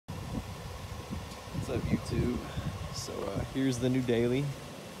up, YouTube? So here's the new daily.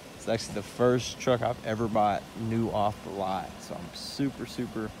 It's actually the first truck I've ever bought new off the lot, so I'm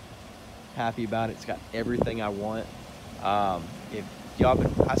super happy about it. It's got everything I want. If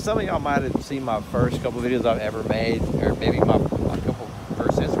y'all some of y'all might have seen my first couple videos I've ever made, or maybe my couple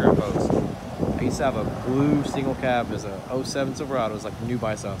first Instagram posts. I used to have a blue single cab. It was a 07 Silverado. It was like new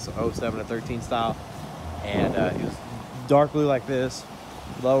by itself, so 07 and 13 style, and it was dark blue like this,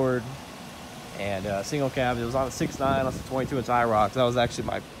 lowered, and single cab. It was on a 6.9 on some 22-inch IROCs. That was actually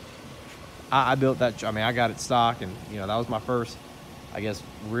my, I built that. I mean, I got it stock, and you know, that was my first, I guess,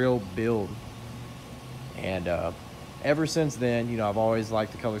 real build. And ever since then, you know, I've always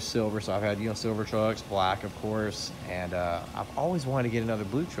liked the color silver, so I've had, you know, silver trucks, black of course, and I've always wanted to get another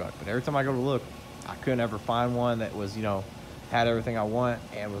blue truck, but every time I go to look, I couldn't ever find one that was, you know, had everything I want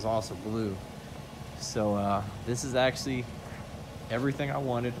and was also blue. So this is actually everything I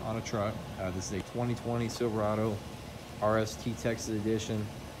wanted on a truck. This is a 2020 Silverado RST Texas Edition.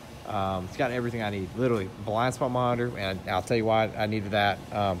 It's got everything I need, literally. Blind spot monitor, and I'll tell you why I needed that,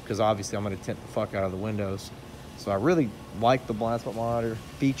 because obviously I'm going to tint the fuck out of the windows. So I really like the blind spot monitor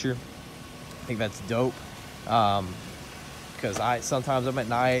feature. I think that's dope, because sometimes I'm at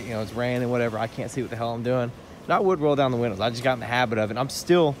night, you know, it's raining, whatever, I can't see what the hell I'm doing. And I would roll down the windows. I just got in the habit of it.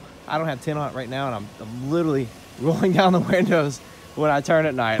 I don't have tint on it right now, and I'm literally rolling down the windows when I turn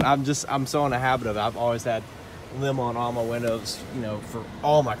at night. I'm so in the habit of it. I've always had limo on all my windows, you know, for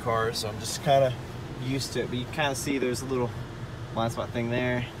all my cars, so I'm just kind of used to it. But you kind of see there's a little blind spot thing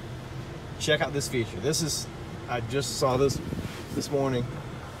there. Check out this feature. I just saw this morning.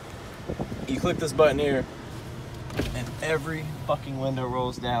 You click this button here, and every fucking window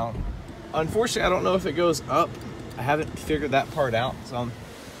rolls down. Unfortunately, I don't know if it goes up. I haven't figured that part out, so I'm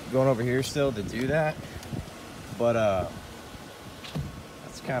going over here still to do that. But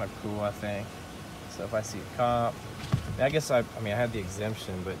that's kind of cool, I think. So if I see a cop, I guess I mean I had the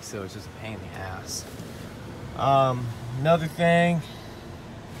exemption, but still it's just a pain in the ass. Another thing,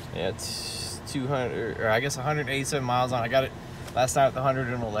 yeah, it's 200, or I guess 187 miles on. I got it last night at the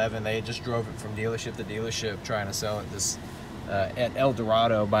 111. They just drove it from dealership to dealership trying to sell it this at El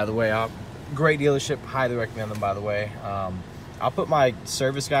Dorado, by the way. Great dealership, highly recommend them, by the way. I'll put my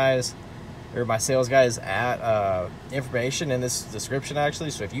service guys or my sales guys at information in this description,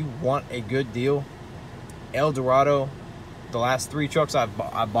 actually. So if you want a good deal, El Dorado, the last 3 trucks I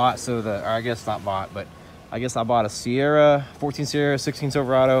bought, so or I guess not bought, but I guess I bought a Sierra, 14 Sierra, 16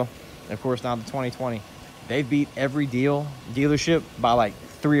 Silverado, and of course now the 2020. They beat every dealership by like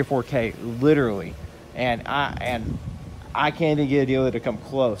 3 or 4K, literally. And I can't even get a dealer to come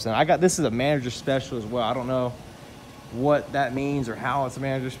close. And this is a manager special as well. I don't know what that means or how it's a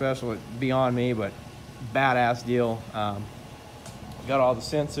manager special. It's beyond me, but badass deal. Got all the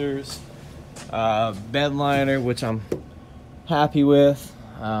sensors, bed liner, which I'm happy with.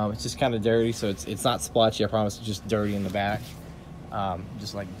 It's just kind of dirty, so it's not splotchy, I promise. It's just dirty in the back,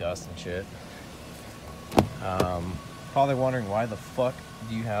 just like dust and shit. Probably wondering why the fuck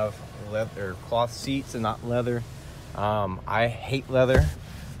do you have leather or cloth seats and not leather. I hate leather.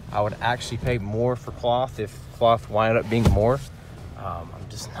 I would actually pay more for cloth if cloth wound up being more. I'm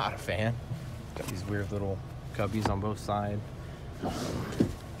just not a fan. Got these weird little cubbies on both sides. Got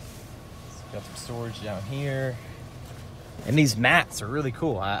some storage down here, and these mats are really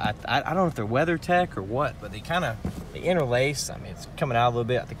cool. I don't know if they're WeatherTech or what, but they interlace. I mean, it's coming out a little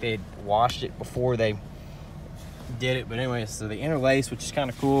bit. I think they had washed it before they did it, but anyway, so they interlace, which is kind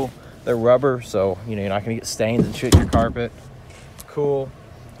of cool. They're rubber, so you know you're not gonna get stains and shit in your carpet. Cool.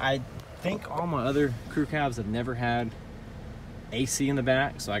 I think all my other crew cabs have never had AC in the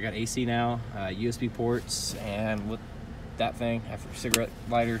back, so I got AC now, USB ports, and with that thing, after cigarette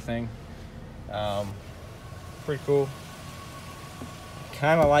lighter thing. Pretty cool.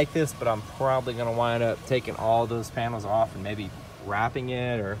 Kind of like this, but I'm probably gonna wind up taking all those panels off and maybe wrapping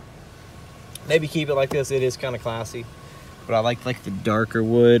it, or maybe keep it like this. It is kind of classy, but I like the darker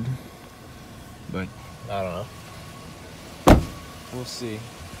wood, but I don't know. We'll see.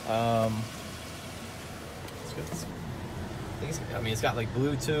 It's got like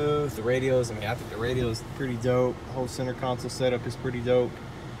Bluetooth, the radios. I mean, I think the radio is pretty dope. The whole center console setup is pretty dope.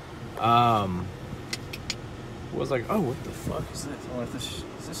 Was like, oh, what the fuck is this? I wonder if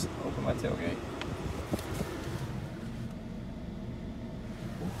is this open my tailgate?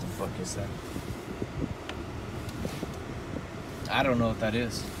 What the fuck is that? I don't know what that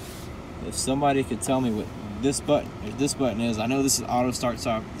is. If somebody could tell me what this button is. I know this is auto start,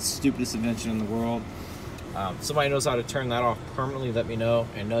 the stupidest invention in the world. Somebody knows how to turn that off permanently, let me know.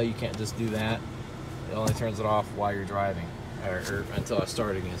 And no, you can't just do that. It only turns it off while you're driving, or until I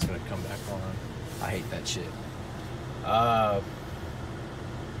start again, it's gonna come back on. I hate that shit. Let's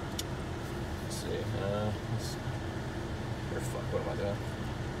see. What am I doing?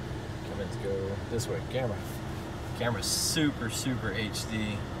 Let's go this way. Camera's super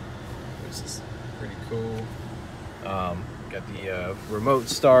HD, which is pretty cool. Got the remote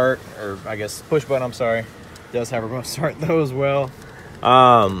start, or I guess push button. I'm sorry, it does have a remote start though as well.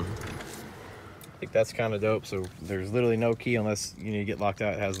 I think that's kind of dope. So there's literally no key unless you need to get locked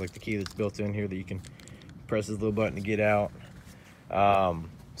out. It has like the key that's built in here that you can press this little button to get out.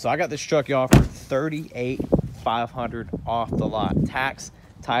 So I got this truck, y'all, for $38,500 off the lot. Tax,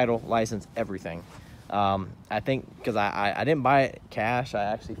 title, license, everything. I think because I didn't buy it cash, I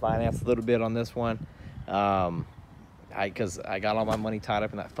actually financed a little bit on this one. Because I got all my money tied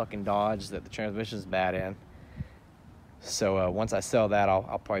up in that fucking Dodge that the transmission is bad in. So once I sell that,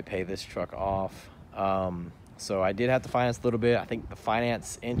 I'll probably pay this truck off. So I did have to finance a little bit. I think the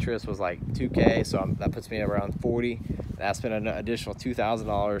finance interest was like $2K, so that puts me around 40. And I spent an additional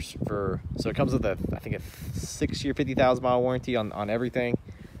 $2,000 for, so it comes with a, I think a 6-year, 50,000 mile warranty on everything.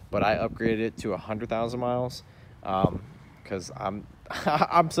 But I upgraded it to 100,000 miles because I'm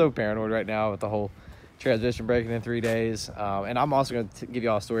so paranoid right now with the whole transmission breaking in 3 days. And I'm also going to give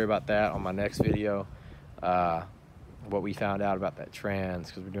y'all a story about that on my next video. What we found out about that trans,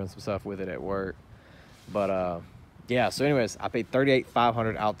 because we're doing some stuff with it at work. But yeah, so anyways, I paid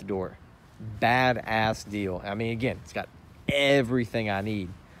 $38,500 out the door. Badass deal. I mean, again, it's got everything I need.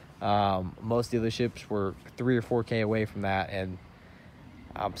 Most dealerships were 3 or 4K away from that, and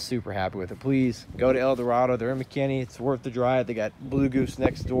I'm super happy with it. Please go to Silverado. They're in McKinney. It's worth the drive. They got Blue Goose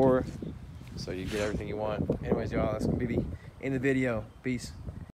next door, so you get everything you want. Anyways, y'all, that's gonna be the end of the video. Peace.